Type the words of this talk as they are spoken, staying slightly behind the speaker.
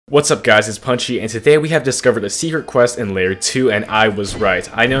What's up guys, it's Punchy, and today we have discovered a secret quest in Layer 2, and I was right.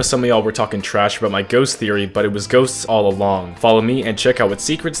 I know some of y'all were talking trash about my ghost theory, but it was ghosts all along. Follow me and check out what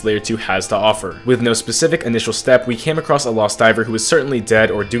secrets Layer 2 has to offer. With no specific initial step, we came across a lost diver who is certainly dead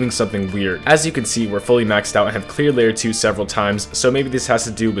or doing something weird. As you can see, we're fully maxed out and have cleared Layer 2 several times, so maybe this has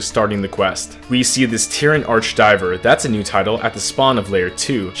to do with starting the quest. We see this Tyran Archdiver, that's a new title, at the spawn of Layer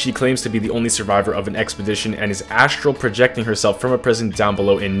 2. She claims to be the only survivor of an expedition and is astral projecting herself from a prison down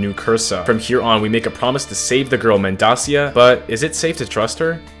below in New Cursa. From here on, we make a promise to save the girl Mendacia, but is it safe to trust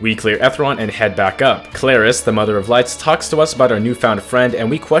her? We clear Etheron and head back up. Claris, the Mother of Lights, talks to us about our newfound friend, and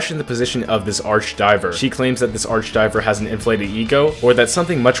we question the position of this Archdiver. She claims that this Archdiver has an inflated ego, or that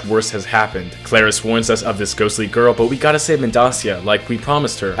something much worse has happened. Claris warns us of this ghostly girl, but we gotta save Mendacia, like we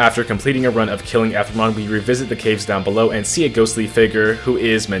promised her. After completing a run of killing Etheron, we revisit the caves down below and see a ghostly figure who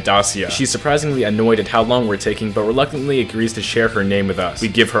is Mendacia. She's surprisingly annoyed at how long we're taking, but reluctantly agrees to share her name with us. We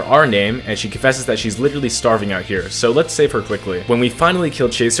give her our name, and she confesses that she's literally starving out here, so let's save her quickly. When we finally kill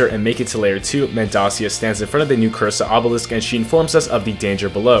Chaser and make it to Layer 2, Mendacia stands in front of the New Cursa obelisk and she informs us of the danger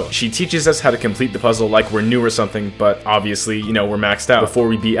below. She teaches us how to complete the puzzle like we're new or something, but obviously, you know, we're maxed out. Before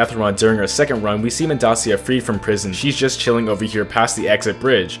we beat Etheron during our second run, we see Mendacia freed from prison. She's just chilling over here past the exit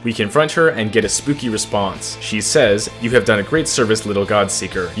bridge. We confront her and get a spooky response. She says, "You have done a great service, little God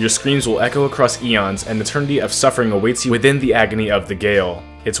Seeker. Your screams will echo across eons, and an eternity of suffering awaits you within the agony of the gale."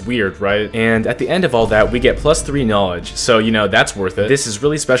 It's weird, right? And at the end of all that, we get +3 knowledge, so you know, that's worth it. This is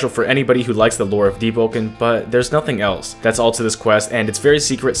really special for anybody who likes the lore of Deepwoken, but there's nothing else. That's all to this quest, and it's very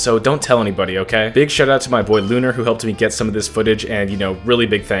secret, so don't tell anybody, okay? Big shout out to my boy Lunar who helped me get some of this footage, and you know, really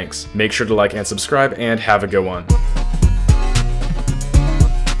big thanks. Make sure to like and subscribe, and have a good one.